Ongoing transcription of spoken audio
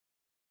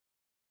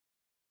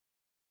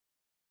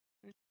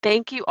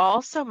Thank you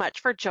all so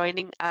much for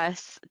joining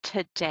us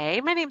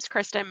today. My name is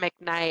Kristen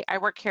McKnight. I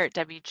work here at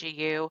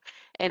WGU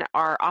in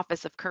our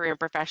Office of Career and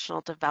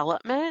Professional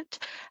Development.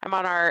 I'm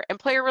on our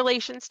employer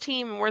relations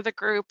team, and we're the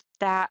group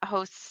that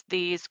hosts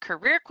these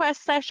career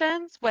quest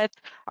sessions with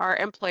our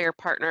employer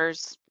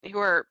partners who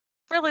are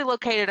really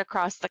located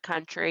across the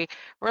country.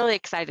 Really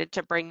excited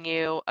to bring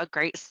you a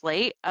great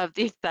slate of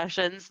these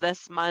sessions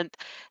this month,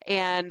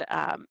 and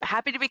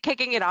happy to be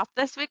kicking it off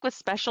this week with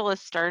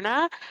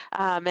Specialisterne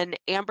and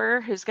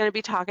Amber, who's going to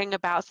be talking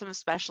about some of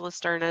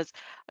Specialistern's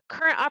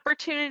current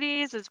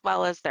opportunities as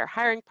well as their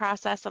hiring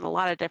process and a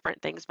lot of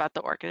different things about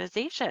the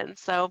organization.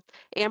 So,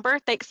 Amber,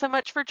 thanks so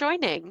much for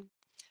joining.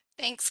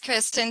 Thanks,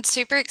 Kristen.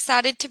 Super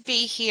excited to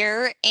be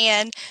here.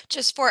 And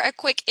just for a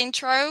quick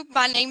intro,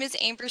 my name is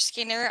Amber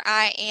Skinner.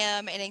 I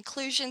am an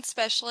inclusion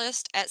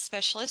specialist at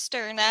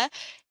Specialisterne,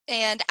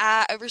 and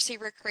I oversee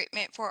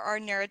recruitment for our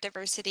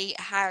neurodiversity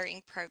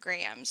hiring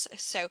programs.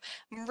 So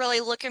I'm really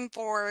looking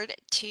forward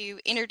to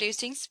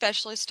introducing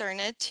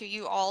Specialisterne to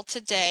you all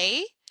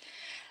today.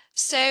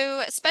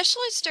 So,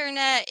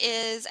 Specialisterne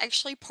is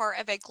actually part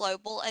of a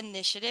global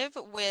initiative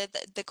with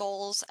the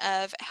goals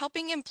of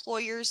helping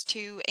employers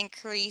to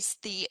increase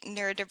the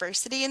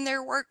neurodiversity in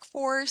their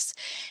workforce.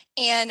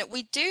 And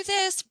we do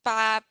this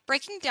by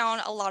breaking down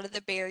a lot of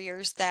the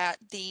barriers that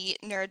the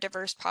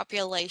neurodiverse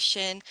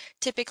population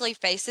typically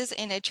faces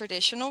in a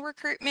traditional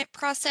recruitment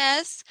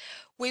process.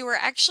 We were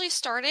actually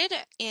started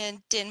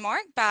in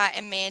Denmark by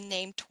a man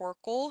named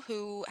Torkel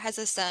who has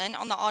a son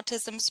on the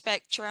autism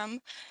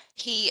spectrum.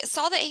 He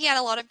saw that he had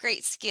a lot of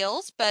great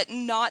skills, but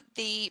not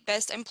the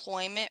best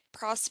employment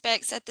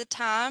prospects at the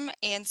time.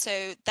 And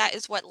so that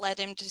is what led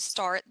him to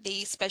start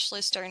the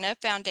Specialisterne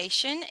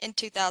Foundation in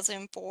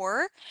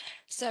 2004.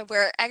 So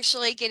we're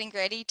actually getting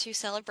ready to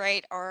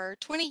celebrate our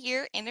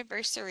 20-year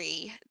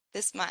anniversary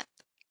this month.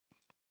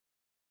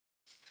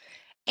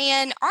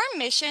 And our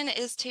mission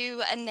is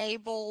to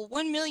enable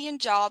 1 million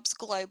jobs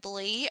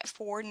globally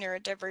for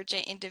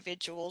neurodivergent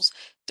individuals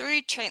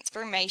through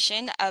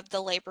transformation of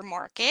the labor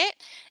market.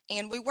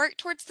 And we work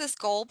towards this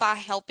goal by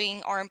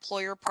helping our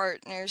employer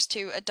partners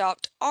to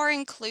adopt our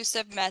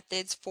inclusive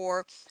methods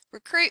for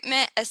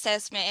recruitment,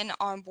 assessment, and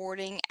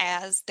onboarding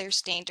as their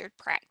standard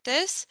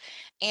practice.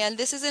 And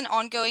this is an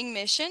ongoing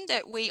mission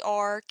that we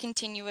are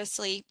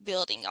continuously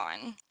building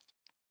on.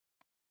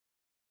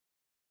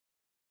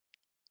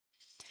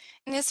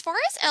 And as far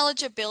as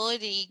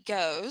eligibility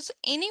goes,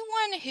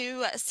 anyone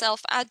who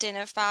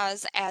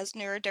self-identifies as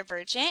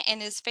neurodivergent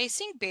and is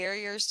facing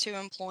barriers to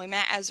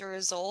employment as a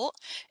result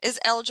is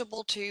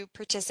eligible to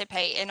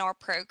participate in our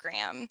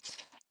program.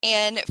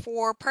 And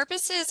for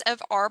purposes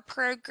of our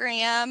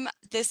program,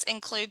 this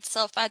includes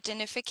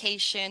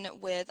self-identification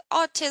with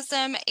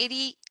autism,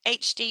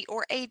 ADHD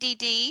or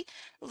ADD,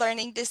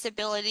 learning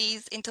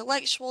disabilities,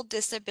 intellectual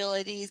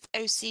disabilities,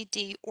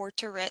 OCD, or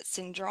Tourette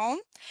syndrome.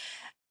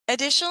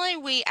 Additionally,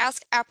 we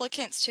ask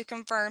applicants to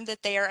confirm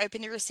that they are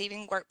open to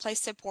receiving workplace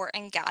support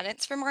and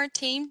guidance from our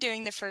team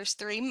during the first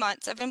 3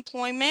 months of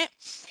employment.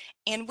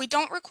 And we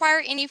don't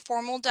require any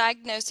formal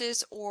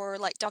diagnosis or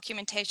like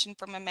documentation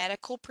from a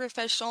medical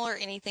professional or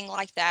anything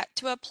like that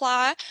to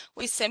apply.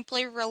 We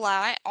simply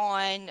rely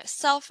on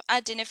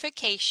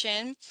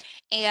self-identification,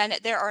 and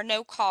there are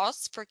no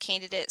costs for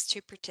candidates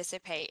to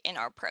participate in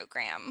our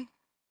program.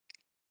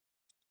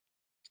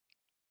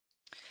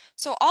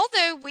 So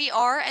although we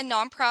are a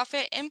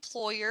nonprofit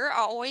employer,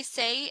 I always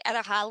say at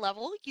a high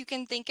level, you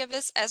can think of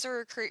us as a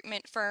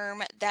recruitment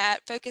firm that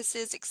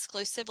focuses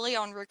exclusively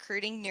on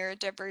recruiting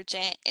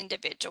neurodivergent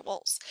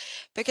individuals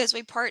because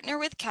we partner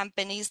with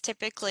companies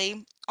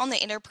typically on the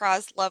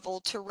enterprise level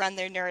to run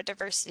their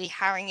neurodiversity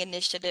hiring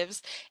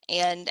initiatives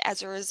and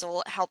as a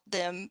result help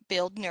them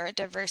build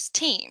neurodiverse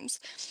teams.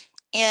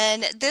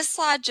 And this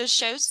slide just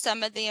shows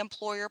some of the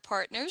employer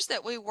partners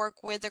that we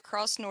work with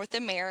across North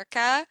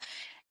America.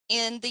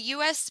 In the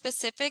US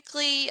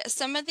specifically,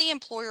 some of the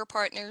employer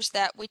partners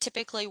that we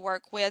typically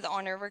work with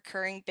on a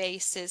recurring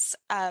basis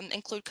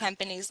include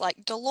companies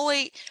like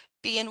Deloitte,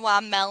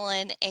 BNY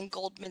Mellon, and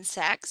Goldman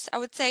Sachs, I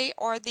would say,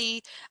 are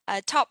the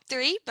top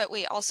three, but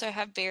we also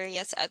have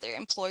various other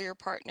employer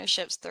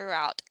partnerships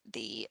throughout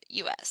the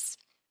US.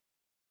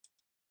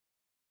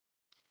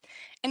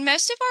 And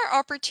most of our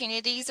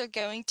opportunities are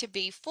going to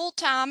be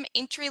full-time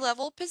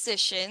entry-level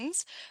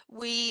positions.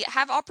 We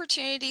have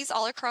opportunities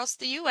all across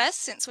the US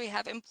since we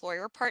have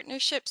employer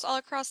partnerships all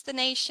across the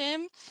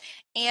nation.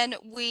 And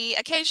we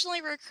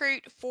occasionally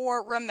recruit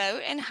for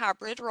remote and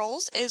hybrid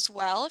roles as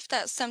well, if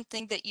that's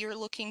something that you're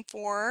looking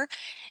for.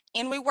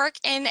 And we work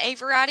in a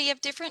variety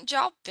of different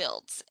job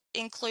fields,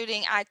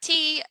 including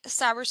IT,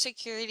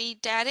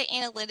 cybersecurity, data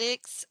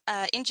analytics,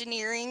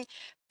 engineering,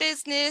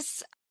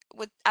 business.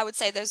 I would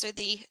say those are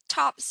the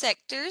top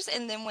sectors.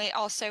 And then we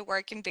also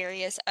work in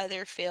various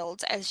other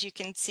fields. As you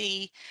can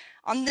see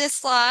on this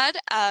slide,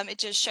 it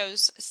just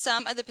shows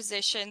some of the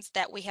positions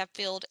that we have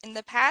filled in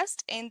the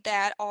past and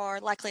that are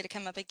likely to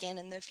come up again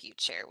in the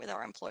future with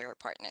our employer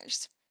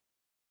partners.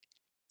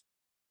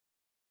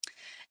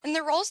 And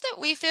the roles that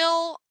we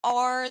feel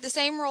are the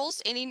same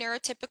roles any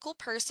neurotypical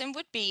person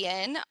would be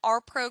in.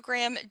 Our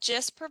program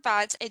just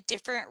provides a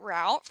different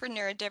route for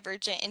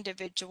neurodivergent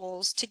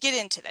individuals to get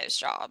into those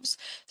jobs.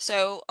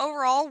 So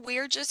overall,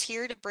 we're just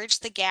here to bridge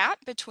the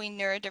gap between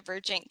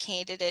neurodivergent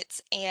candidates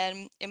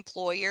and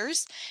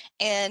employers.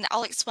 And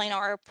I'll explain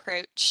our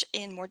approach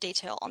in more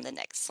detail on the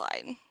next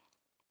slide.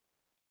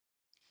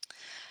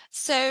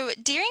 So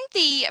during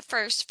the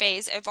first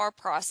phase of our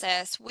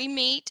process, we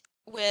meet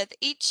with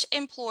each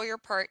employer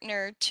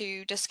partner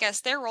to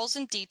discuss their roles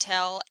in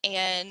detail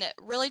and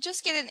really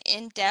just get an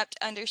in-depth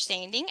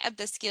understanding of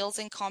the skills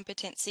and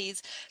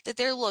competencies that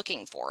they're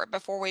looking for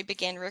before we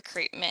begin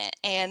recruitment.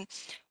 And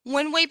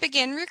when we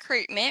begin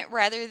recruitment,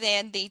 rather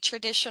than the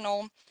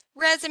traditional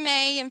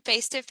resume and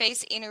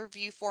face-to-face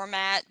interview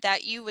format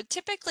that you would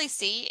typically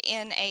see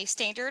in a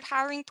standard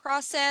hiring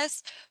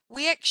process,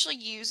 we actually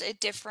use a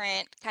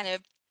different kind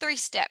of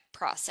three-step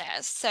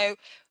process. So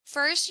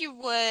first you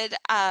would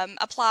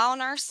apply on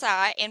our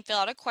site and fill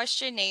out a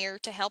questionnaire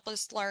to help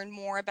us learn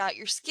more about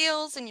your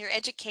skills and your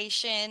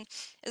education,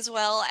 as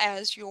well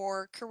as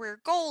your career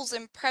goals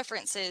and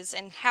preferences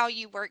and how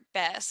you work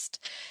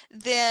best.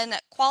 Then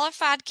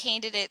qualified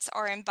candidates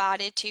are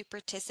invited to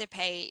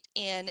participate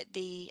in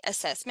the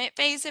assessment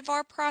phase of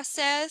our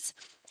process.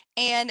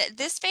 And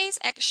this phase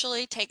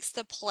actually takes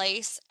the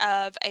place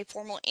of a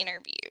formal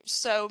interview.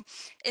 So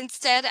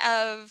instead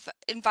of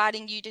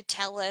inviting you to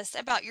tell us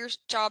about your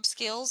job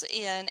skills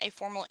in a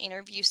formal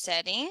interview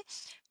setting,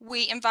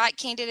 we invite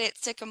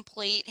candidates to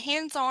complete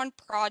hands-on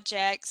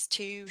projects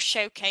to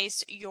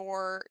showcase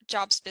your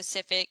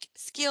job-specific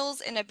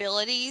skills and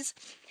abilities.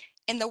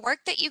 And the work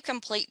that you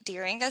complete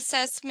during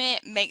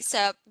assessment makes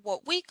up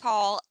what we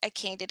call a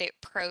candidate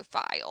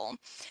profile.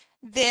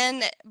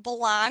 Then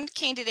blind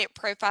candidate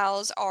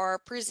profiles are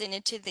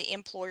presented to the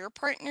employer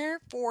partner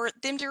for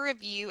them to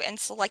review and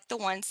select the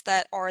ones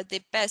that are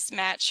the best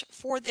match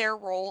for their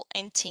role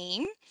and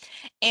team.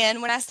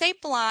 And when I say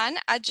blind,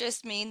 I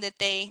just mean that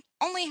they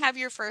only have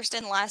your first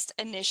and last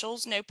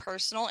initials, no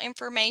personal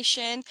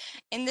information.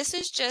 And this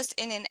is just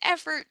in an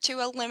effort to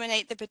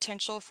eliminate the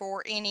potential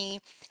for any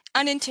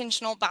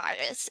unintentional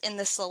bias in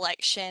the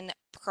selection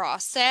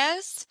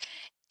process.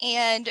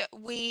 And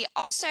we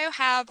also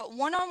have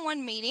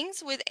one-on-one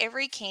meetings with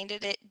every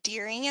candidate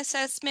during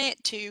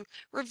assessment to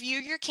review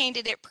your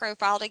candidate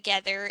profile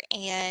together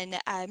and,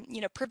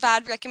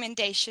 provide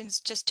recommendations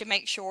just to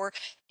make sure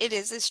it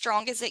is as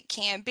strong as it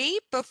can be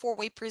before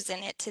we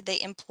present it to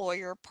the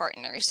employer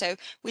partner. So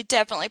we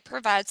definitely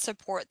provide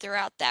support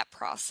throughout that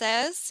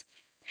process.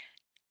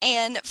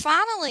 And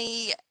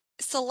finally,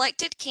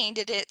 selected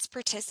candidates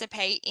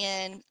participate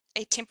in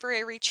a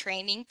temporary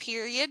training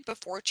period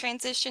before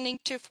transitioning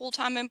to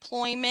full-time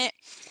employment.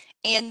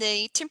 And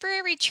the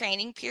temporary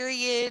training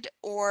period,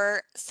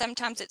 or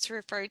sometimes it's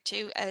referred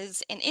to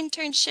as an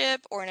internship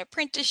or an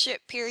apprenticeship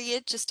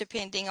period, just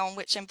depending on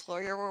which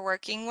employer we're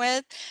working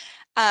with.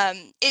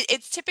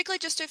 It's typically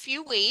just a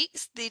few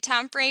weeks. The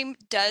time frame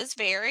does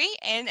vary,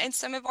 and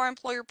some of our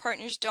employer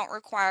partners don't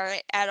require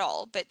it at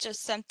all, but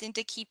just something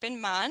to keep in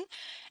mind.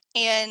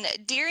 And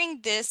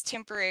during this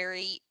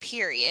temporary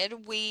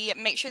period, we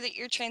make sure that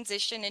your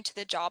transition into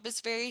the job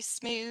is very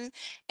smooth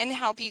and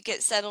help you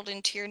get settled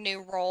into your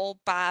new role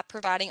by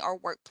providing our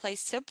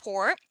workplace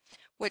support,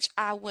 which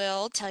I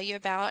will tell you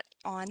about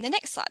on the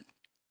next slide.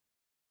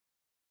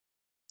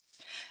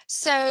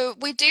 So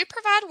we do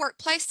provide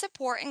workplace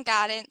support and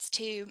guidance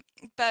to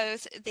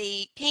both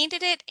the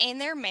candidate and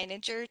their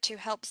manager to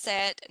help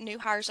set new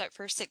hires up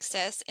for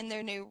success in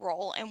their new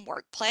role and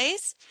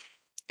workplace.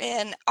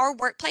 And our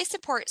workplace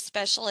support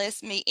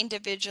specialists meet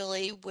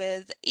individually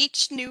with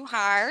each new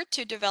hire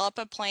to develop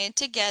a plan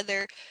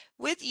together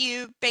with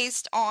you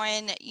based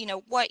on,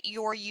 what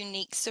your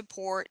unique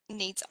support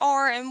needs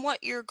are and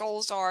what your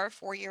goals are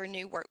for your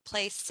new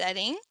workplace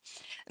setting.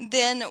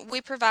 Then we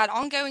provide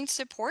ongoing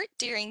support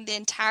during the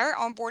entire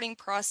onboarding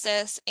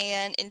process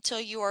and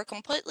until you are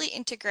completely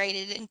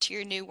integrated into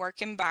your new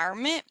work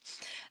environment.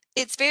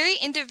 It's very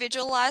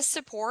individualized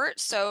support.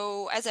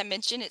 So as I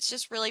mentioned, it's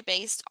just really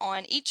based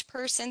on each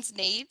person's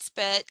needs,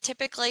 but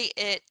typically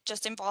it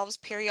just involves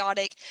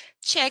periodic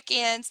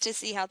check-ins to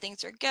see how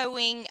things are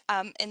going.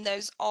 And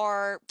those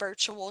are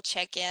virtual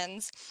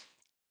check-ins.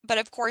 But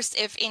of course,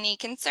 if any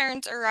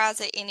concerns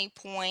arise at any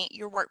point,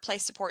 your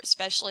workplace support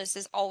specialist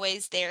is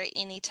always there at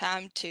any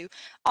time to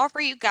offer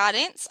you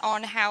guidance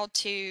on how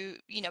to,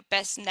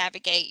 best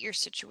navigate your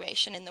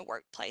situation in the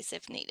workplace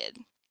if needed.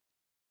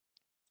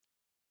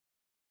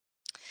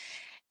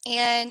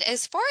 And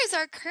as far as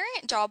our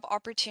current job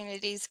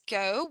opportunities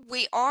go,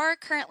 we are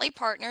currently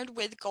partnered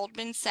with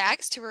Goldman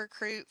Sachs to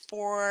recruit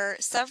for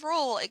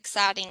several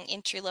exciting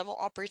entry-level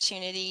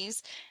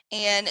opportunities.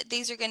 And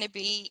these are going to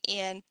be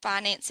in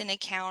finance and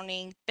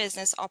accounting,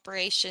 business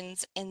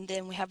operations, and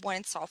then we have one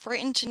in software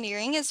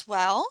engineering as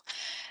well.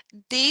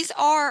 These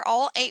are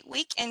all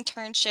 8-week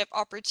internship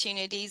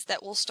opportunities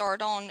that will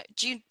start on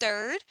June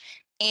 3rd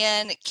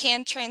and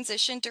can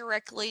transition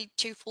directly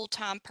to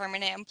full-time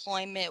permanent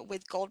employment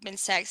with Goldman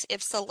Sachs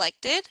if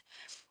selected.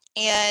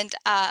 And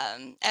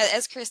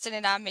as Kristen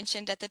and I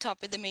mentioned at the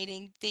top of the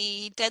meeting,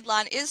 the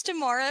deadline is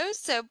tomorrow.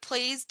 So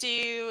please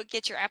do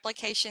get your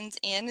applications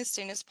in as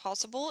soon as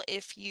possible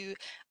if you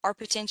are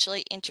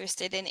potentially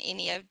interested in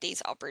any of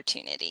these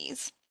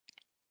opportunities.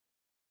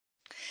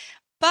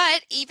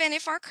 But even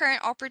if our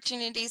current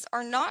opportunities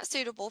are not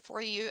suitable for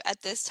you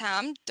at this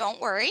time,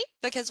 don't worry,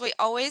 because we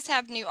always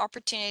have new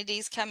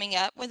opportunities coming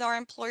up with our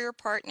employer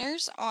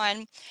partners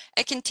on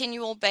a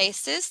continual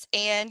basis,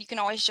 and you can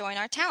always join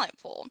our talent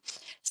pool.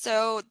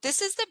 So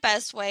this is the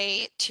best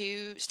way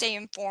to stay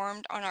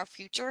informed on our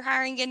future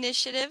hiring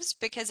initiatives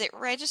because it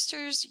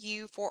registers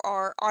you for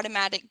our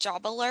automatic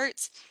job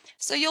alerts.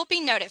 So you'll be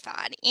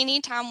notified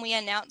anytime we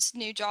announce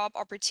new job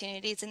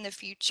opportunities in the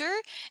future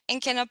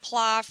and can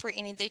apply for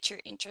any that you're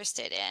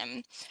interested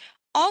in.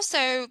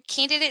 Also,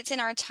 candidates in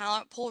our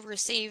talent pool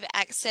receive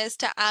access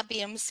to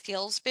IBM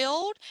Skills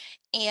Build,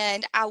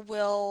 and I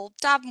will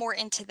dive more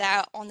into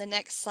that on the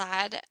next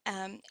slide.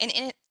 And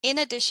in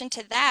addition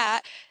to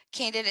that,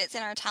 candidates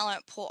in our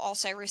talent pool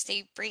also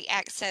receive free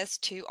access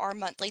to our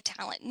monthly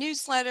talent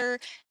newsletter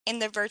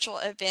and the virtual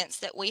events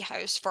that we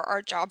host for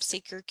our job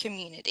seeker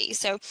community.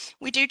 So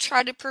we do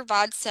try to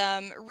provide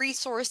some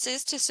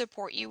resources to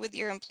support you with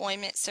your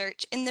employment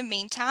search in the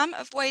meantime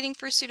of waiting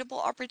for suitable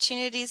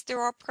opportunities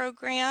through our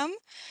program.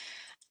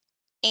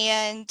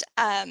 And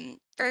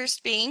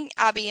first being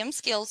IBM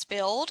Skills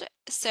Build.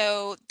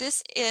 So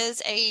this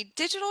is a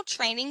digital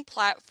training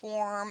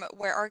platform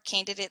where our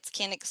candidates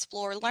can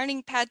explore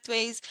learning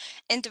pathways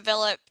and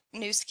develop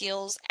new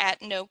skills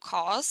at no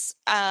cost.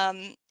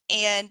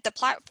 And the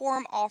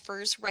platform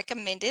offers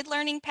recommended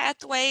learning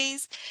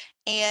pathways.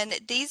 And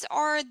these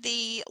are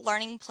the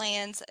learning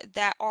plans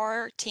that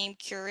our team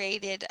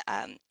curated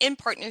in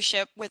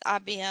partnership with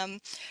IBM,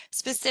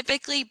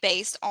 specifically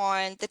based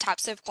on the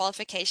types of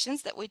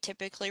qualifications that we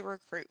typically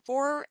recruit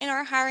for in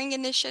our hiring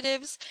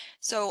initiatives.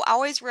 So I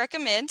always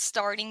recommend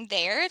starting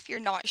there if you're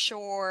not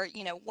sure,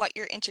 what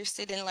you're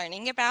interested in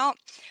learning about,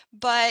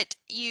 but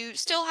you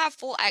still have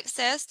full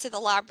access to the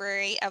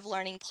library of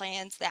learning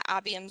plans that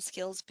IBM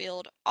Skills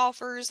Build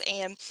offers,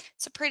 and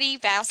it's a pretty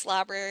vast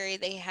library.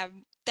 They have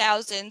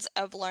thousands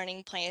of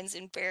learning plans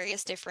in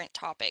various different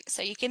topics.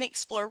 So you can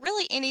explore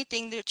really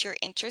anything that you're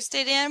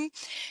interested in.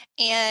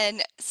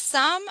 And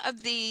some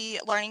of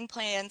the learning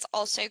plans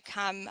also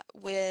come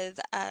with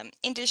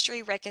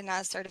industry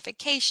recognized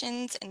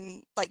certifications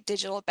and like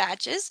digital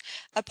badges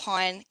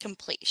upon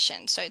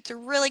completion. So it's a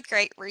really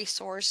great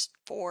resource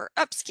for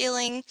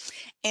upskilling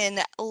and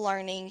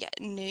learning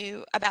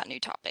about new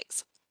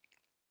topics.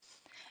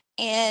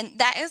 And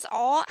that is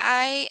all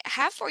I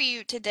have for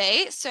you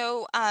today.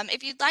 So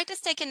if you'd like to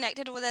stay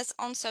connected with us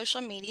on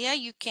social media,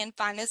 you can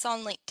find us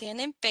on LinkedIn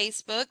and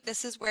Facebook.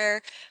 This is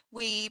where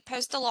we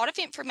post a lot of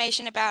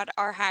information about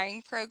our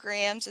hiring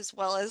programs as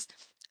well as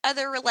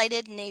other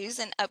related news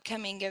and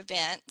upcoming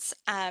events.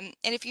 And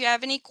if you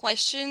have any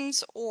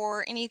questions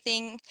or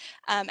anything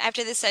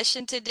after the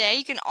session today,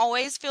 you can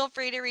always feel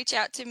free to reach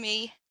out to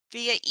me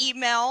via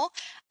email.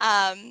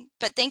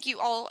 But thank you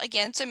all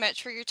again so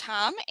much for your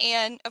time.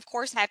 And of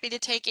course, happy to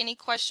take any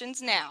questions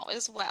now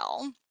as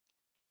well.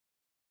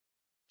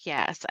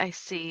 Yes, I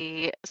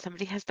see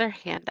somebody has their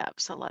hand up,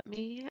 so let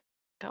me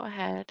go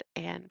ahead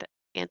and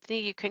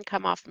Anthony, you can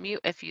come off mute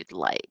if you'd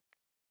like.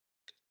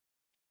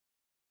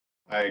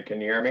 Hi,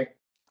 can you hear me?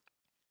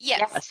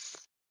 Yes. Yes.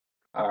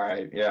 All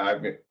right, yeah,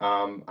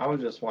 I was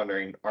just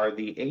wondering, are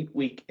the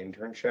 8-week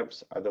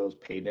internships, are those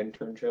paid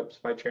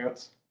internships by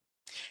chance?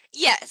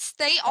 Yes,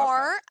 they Okay,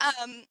 are.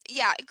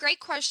 Yeah, great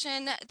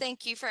question.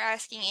 Thank you for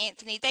asking,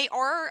 Anthony. They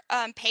are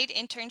paid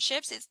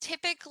internships. It's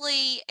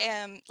typically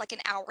like an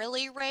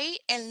hourly rate,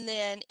 and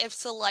then if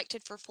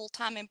selected for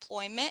full-time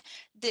employment,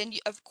 then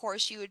of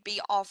course you would be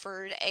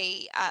offered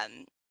a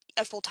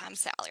full-time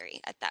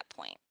salary at that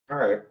point. all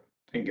right,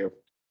 thank you.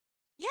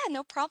 Yeah,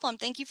 no problem.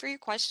 Thank you for your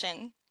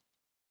question.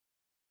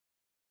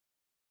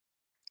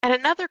 And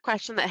another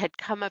question that had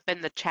come up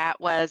in the chat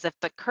was if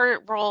the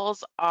current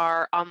roles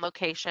are on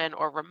location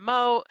or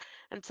remote.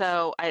 And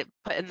so I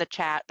put in the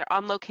chat, they're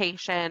on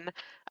location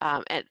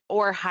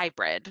or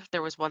hybrid.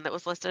 There was one that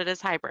was listed as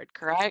hybrid,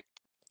 correct?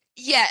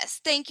 Yes,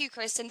 thank you,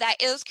 Kristen.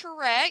 That is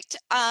correct.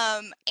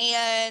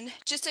 And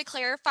just to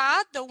clarify,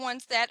 the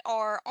ones that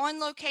are on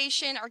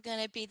location are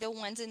going to be the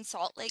ones in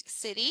Salt Lake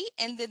City,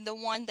 and then the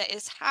one that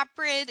is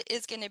hybrid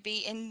is going to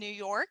be in New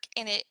York,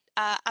 and it,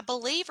 I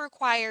believe,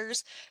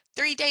 requires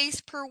 3 days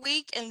per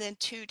week and then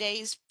 2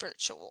 days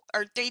virtual,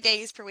 or 3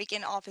 days per week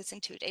in office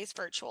and 2 days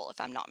virtual,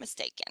 if I'm not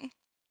mistaken.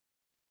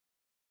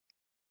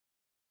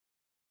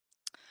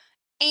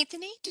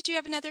 Anthony, did you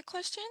have another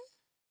question?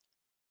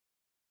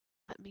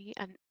 Let me,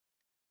 un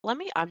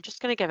I'm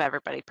just going to give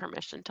everybody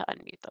permission to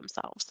unmute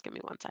themselves. Give me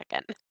one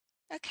second.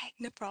 Okay,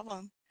 no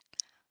problem.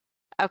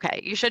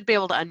 Okay, you should be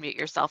able to unmute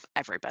yourself,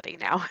 everybody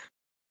now.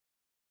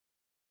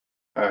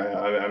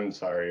 I'm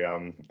sorry,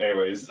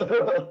 anyways,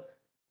 can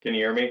you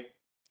hear me?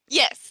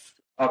 Yes.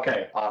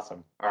 Okay,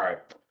 awesome, all right.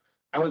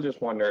 I was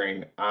just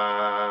wondering,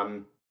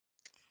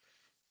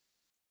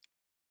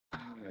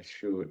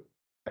 shoot,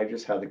 I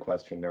just had the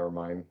question, never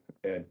mind.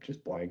 It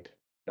just blanked.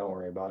 Don't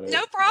worry about No it. I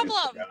just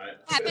problem.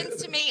 Happens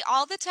to forgot. me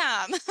all the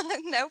time.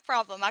 No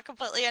problem. I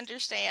completely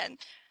understand.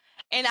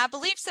 And I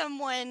believe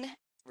someone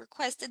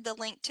requested the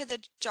link to the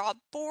job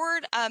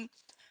board.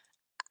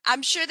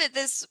 I'm sure that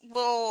this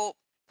will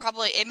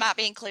probably, it might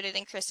be included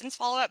in Kristen's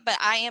follow-up, but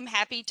I am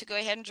happy to go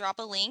ahead and drop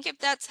a link if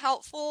that's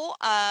helpful.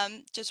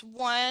 Just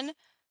one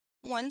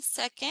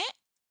second.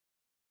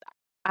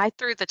 I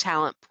threw the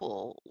talent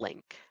pool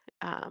link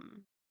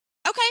um,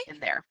 Okay. in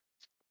there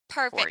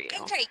for Perfect.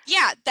 you. Okay.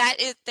 Yeah, that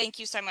is, thank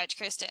you so much,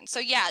 Kristen. So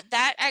yeah,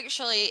 that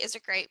actually is a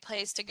great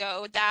place to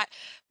go. That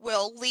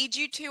will lead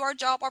you to our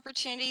job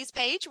opportunities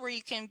page where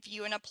you can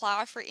view and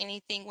apply for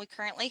anything we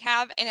currently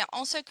have. And it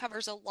also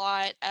covers a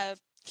lot of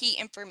key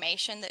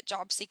information that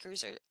job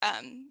seekers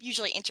are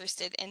usually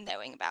interested in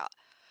knowing about.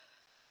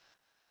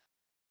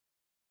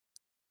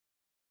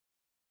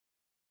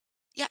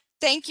 Yeah,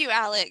 thank you,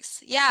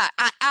 Alex. Yeah,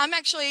 I'm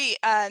actually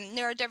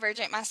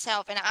neurodivergent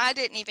myself, and I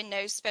didn't even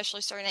know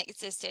Specialist Learning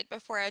existed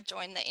before I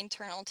joined the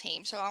internal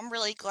team. So I'm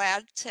really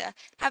glad to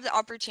have the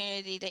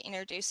opportunity to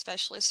introduce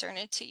Specialist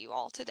Learning to you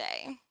all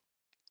today.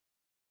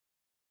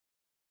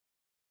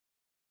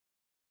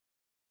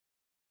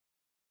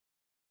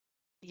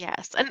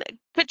 Yes. And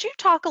could you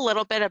talk a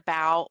little bit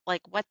about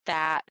like what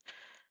that,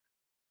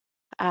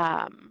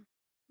 um,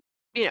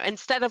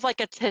 instead of like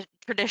a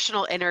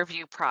traditional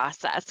interview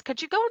process, could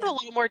you go into Yeah. a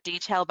little more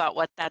detail about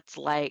what that's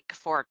like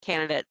for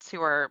candidates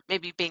who are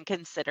maybe being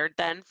considered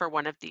then for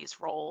one of these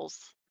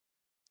roles?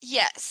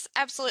 Yes,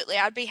 absolutely.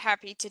 I'd be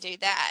happy to do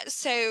that.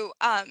 So,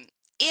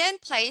 in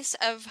place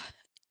of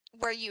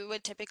where you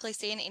would typically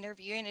see an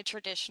interview in a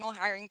traditional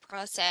hiring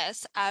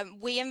process,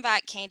 we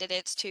invite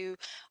candidates to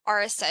our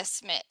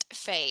assessment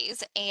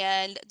phase.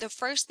 And the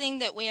first thing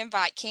that we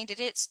invite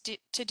candidates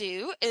to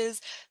do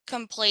is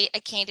complete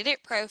a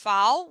candidate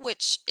profile,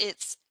 which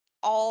it's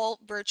all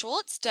virtual.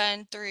 It's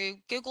done through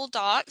Google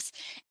Docs.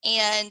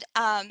 And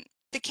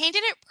the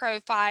candidate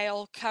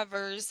profile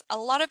covers a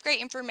lot of great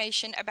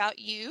information about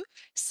you,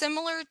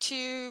 similar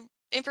to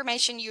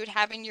information you would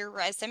have in your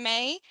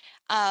resume.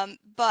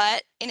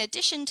 But in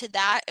addition to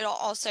that, it'll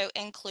also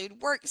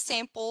include work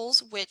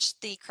samples, which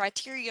the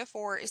criteria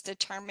for is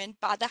determined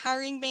by the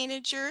hiring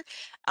manager.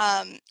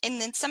 And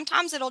then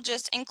sometimes it'll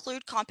just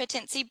include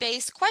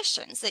competency-based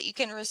questions that you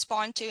can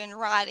respond to in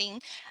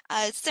writing,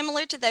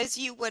 similar to those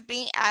you would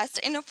be asked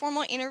in a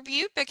formal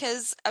interview,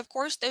 because of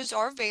course those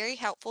are very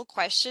helpful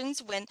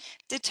questions when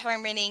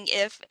determining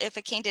if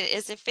a candidate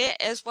is a fit,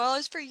 as well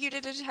as for you to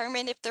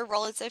determine if the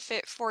role is a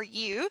fit for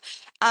you.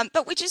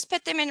 But we just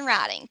put them in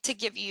writing to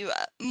give you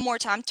more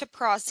time to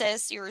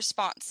process your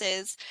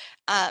responses.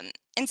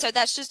 And so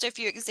that's just a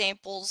few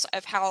examples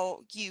of how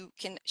you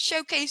can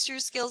showcase your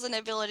skills and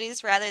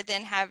abilities rather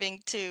than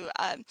having to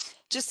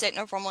just sit in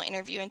a formal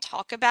interview and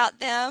talk about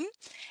them.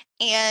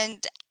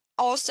 And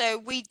also,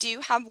 we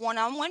do have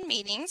one-on-one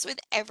meetings with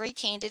every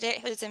candidate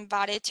who's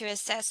invited to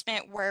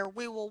assessment where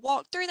we will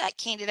walk through that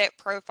candidate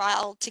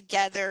profile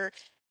together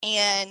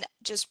and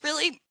just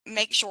really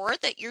make sure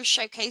that you're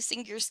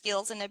showcasing your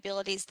skills and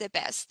abilities the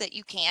best that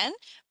you can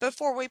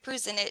before we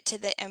present it to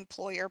the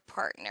employer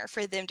partner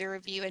for them to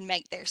review and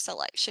make their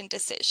selection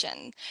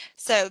decision.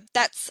 So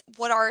that's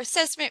what our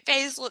assessment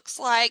phase looks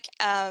like,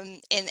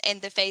 and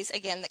the phase,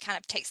 again, that kind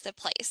of takes the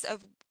place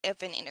of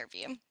an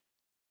interview.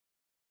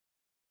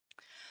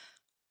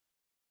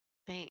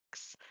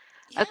 Thanks.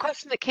 A Yeah.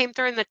 question that came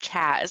through in the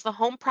chat is the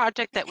home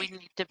project that we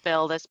need to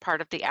build as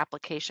part of the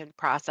application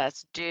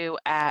process due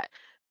at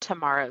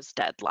tomorrow's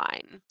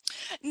deadline?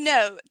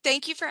 No,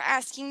 thank you for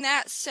asking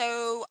that.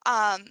 So,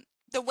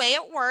 the way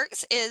it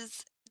works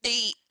is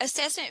the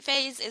assessment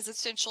phase is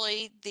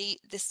essentially the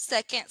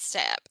second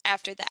step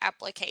after the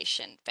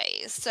application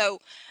phase. So,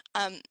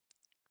 um,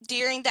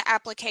 during the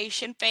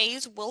application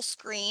phase, we'll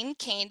screen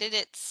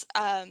candidates'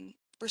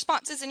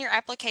 responses in your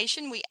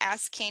application. We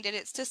ask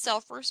candidates to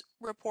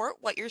self-report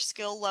what your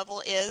skill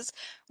level is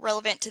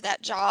relevant to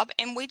that job,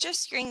 and we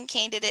just screen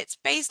candidates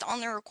based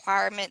on the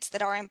requirements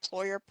that our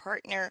employer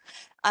partner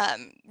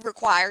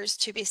requires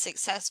to be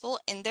successful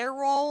in their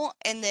role.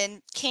 And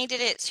then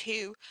candidates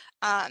who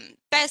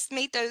best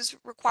meet those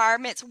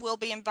requirements will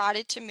be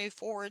invited to move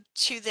forward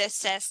to the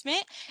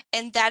assessment,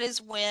 and that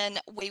is when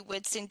we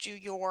would send you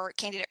your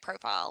candidate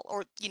profile,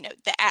 or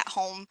the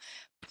at-home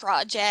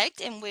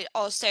project, and we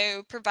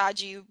also provide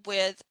you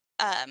with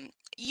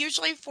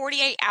usually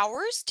 48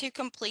 hours to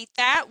complete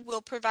that.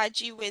 We'll provide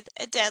you with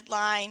a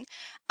deadline.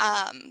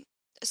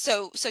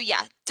 So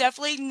yeah,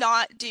 definitely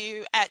not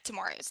due at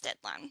tomorrow's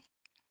deadline.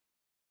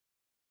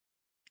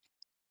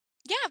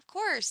 Yeah, of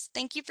course.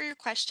 Thank you for your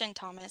question,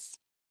 Thomas.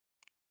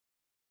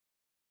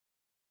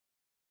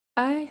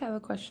 I have a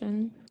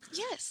question.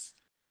 Yes.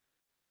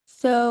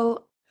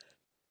 So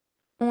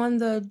on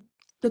the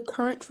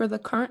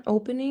current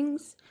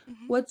openings,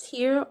 Mhm. what's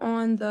here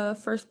on the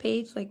first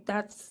page, like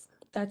that's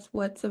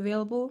what's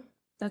available?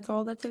 That's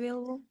all that's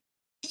available?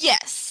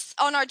 Yes,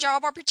 on our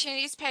job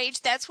opportunities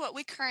page, that's what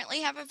we currently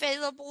have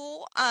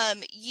available.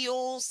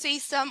 You'll see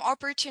some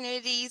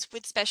opportunities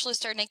with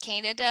Specialisterne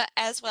Canada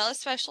as well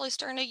as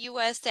Specialisterne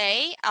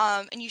USA.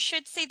 And you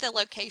should see the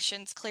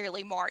locations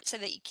clearly marked so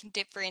that you can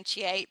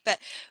differentiate. But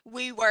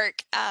we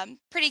work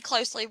pretty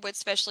closely with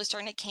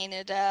Specialisterne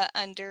Canada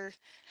under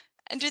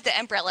the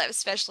umbrella of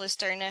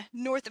Specialisterne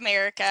North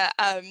America.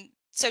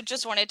 So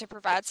just wanted to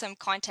provide some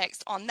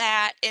context on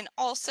that. And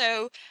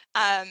also,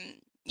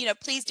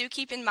 please do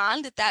keep in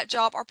mind that that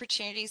job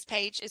opportunities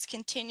page is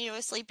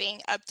continuously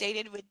being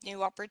updated with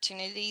new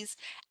opportunities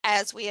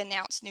as we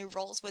announce new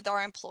roles with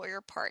our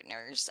employer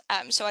partners.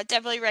 So I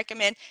definitely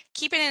recommend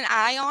keeping an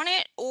eye on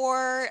it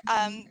or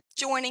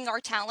joining our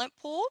talent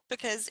pool,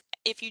 because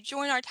if you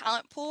join our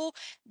talent pool,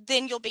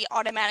 then you'll be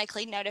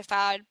automatically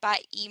notified by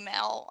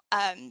email,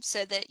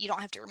 so that you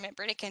don't have to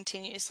remember to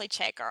continuously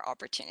check our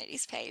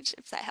opportunities page,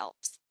 if that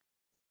helps.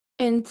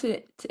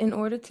 And in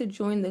order to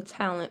join the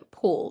talent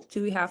pool,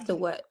 do we have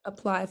to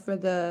apply for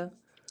the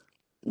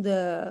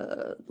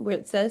where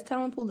it says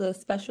talent pool, the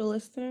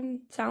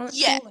Specialisterne talent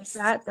pool? Like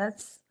Yes.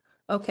 that's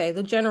okay,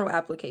 the general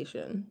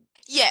application.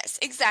 Yes,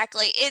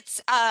 exactly. It's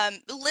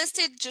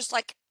listed just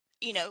like,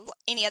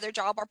 any other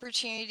job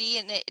opportunity,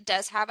 and it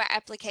does have an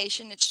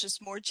application. It's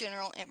just more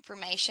general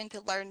information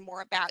to learn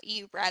more about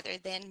you rather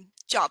than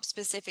job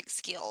specific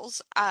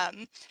skills.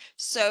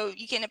 So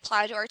you can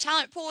apply to our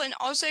talent pool, and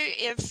also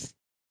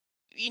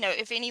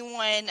if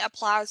anyone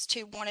applies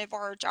to one of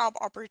our job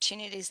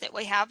opportunities that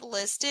we have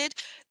listed,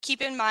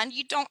 keep in mind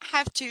you don't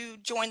have to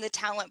join the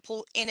talent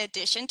pool in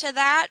addition to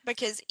that,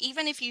 because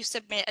even if you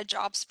submit a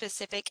job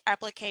specific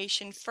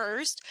application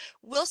first,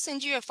 we'll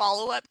send you a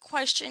follow-up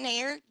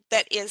questionnaire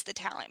that is the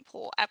talent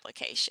pool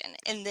application,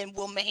 and then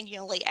we'll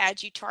manually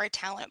add you to our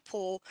talent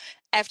pool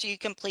after you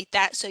complete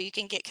that so you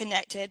can get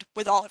connected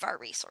with all of our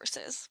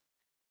resources.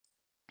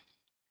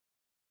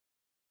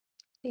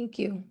 Thank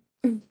you.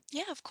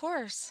 Yeah, of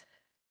course.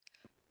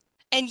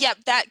 And yep,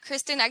 that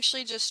Kristen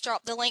actually just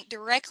dropped the link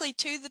directly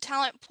to the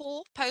talent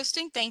pool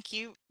posting. Thank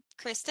you,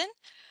 Kristen.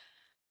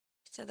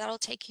 So that'll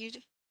take you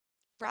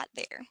right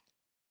there.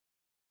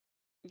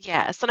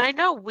 Yes, and I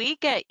know we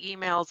get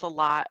emails a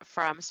lot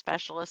from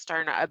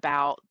Specialisterne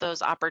about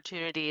those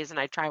opportunities, and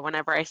I try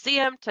whenever I see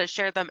them to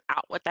share them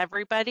out with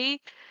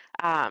everybody.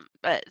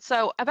 But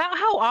so about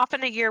how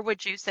often a year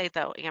would you say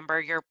though,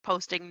 Amber, you're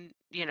posting,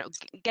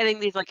 getting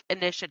these like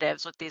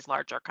initiatives with these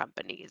larger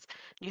companies?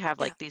 You have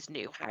Yeah. like these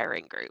new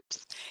hiring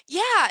groups.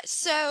 Yeah,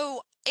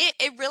 so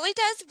it really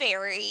does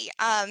vary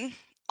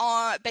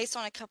based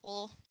on a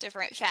couple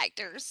different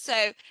factors.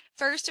 So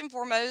first and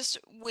foremost,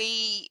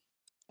 we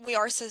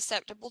are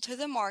susceptible to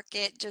the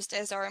market just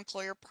as our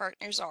employer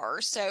partners are.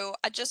 So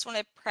I just want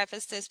to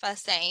preface this by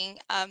saying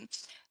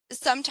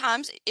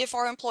sometimes if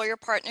our employer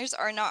partners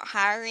are not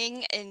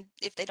hiring and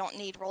if they don't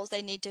need roles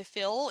they need to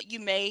fill, you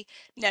may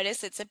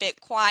notice it's a bit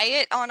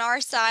quiet on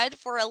our side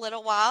for a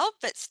little while,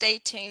 but stay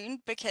tuned,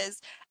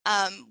 because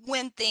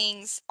when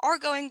things are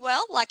going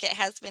well, like it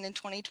has been in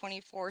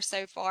 2024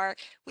 so far,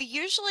 we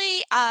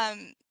usually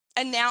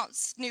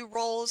announce new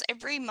roles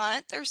every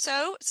month or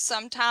so,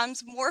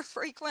 sometimes more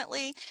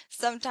frequently,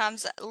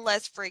 sometimes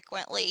less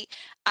frequently.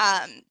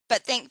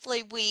 But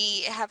thankfully,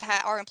 we have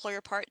had our employer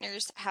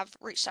partners have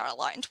reached out a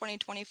lot in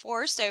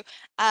 2024. So,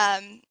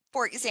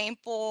 for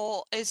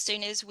example, as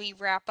soon as we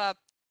wrap up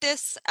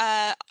this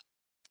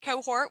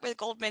cohort with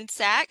Goldman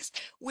Sachs,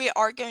 we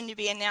are going to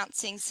be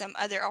announcing some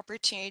other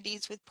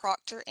opportunities with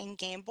Procter and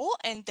Gamble,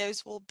 and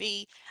those will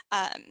be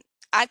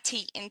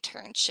IT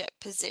internship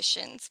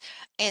positions,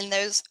 and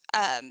those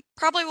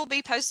probably will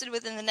be posted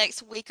within the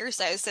next week or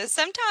so. So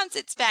sometimes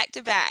it's back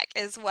to back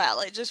as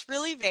well. It just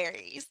really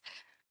varies.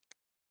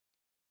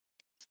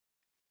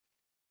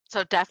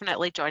 So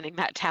definitely joining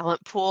that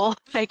talent pool,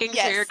 making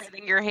sure you're Yes,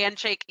 getting your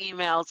handshake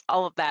emails,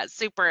 all of that,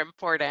 super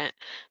important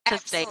to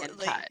stay in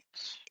absolutely. touch.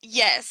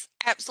 Yes,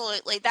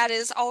 absolutely. That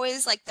is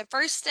always like the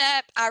first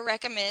step I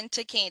recommend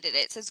to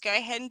candidates is go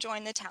ahead and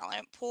join the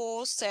talent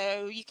pool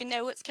so you can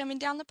know what's coming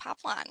down the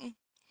pipeline.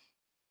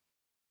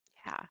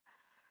 Yeah.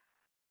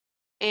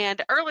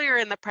 And earlier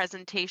in the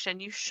presentation,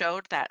 you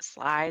showed that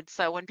slide.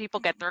 So when people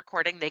get the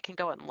recording, they can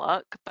go and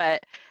look.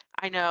 But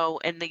I know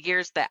in the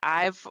years that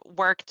I've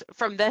worked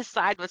from this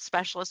side with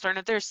Specialist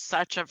Earner, there's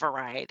such a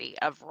variety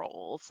of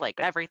roles, like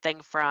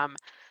everything from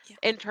Yeah.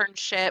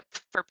 internship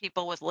for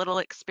people with little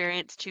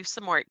experience to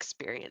some more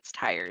experienced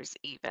hires,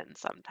 even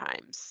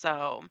sometimes.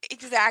 So,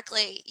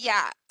 Exactly.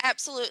 Yeah,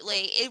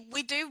 absolutely.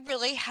 We do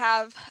really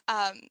have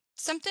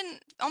something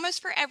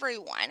almost for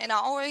everyone. And I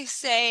always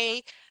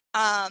say,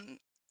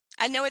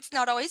 I know it's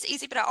not always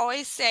easy, but I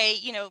always say,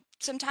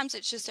 sometimes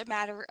it's just a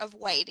matter of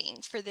waiting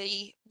for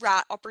the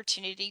right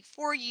opportunity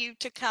for you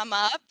to come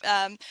up.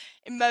 And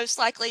most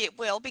likely it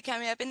will be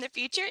coming up in the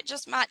future. It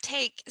just might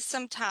take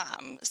some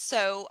time.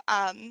 So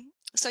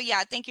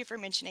yeah, thank you for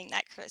mentioning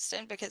that,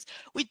 Kristen, because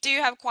we do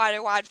have quite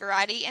a wide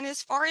variety. And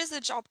as far as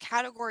the job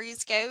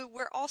categories go,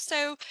 we're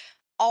also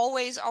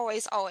always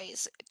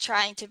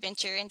trying to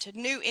venture into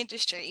new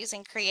industries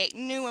and create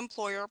new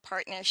employer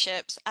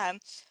partnerships.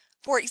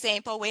 For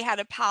example, we had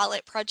a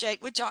pilot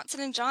project with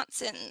Johnson &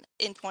 Johnson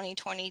in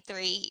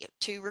 2023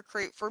 to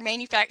recruit for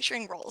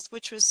manufacturing roles,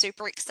 which was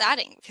super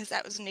exciting because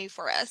that was new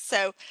for us.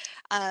 So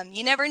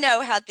you never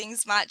know how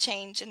things might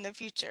change in the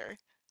future.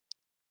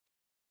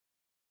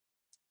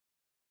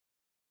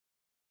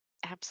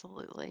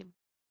 Absolutely.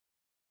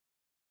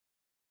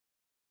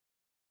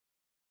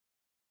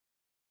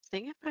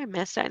 Seeing if I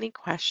missed any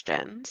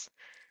questions.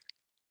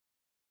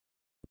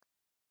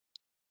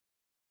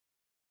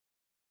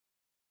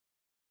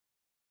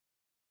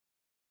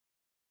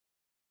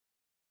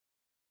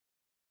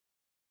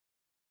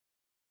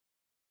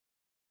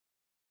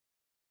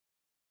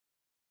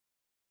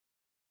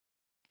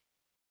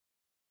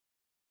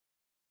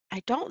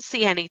 I don't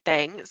see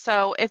anything.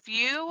 So if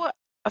you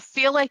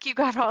feel like you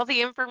got all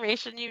the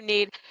information you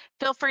need,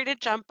 feel free to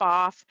jump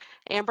off.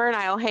 Amber and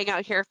I will hang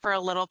out here for a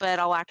little bit.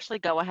 I'll actually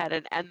go ahead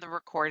and end the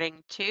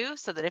recording too,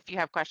 so that if you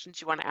have questions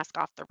you want to ask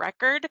off the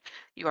record,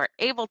 you are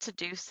able to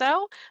do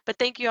so. But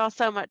thank you all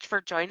so much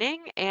for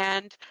joining,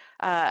 and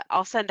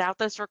I'll send out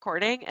this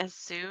recording as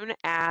soon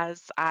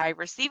as I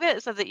receive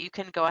it so that you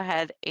can go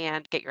ahead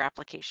and get your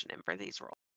application in for these roles.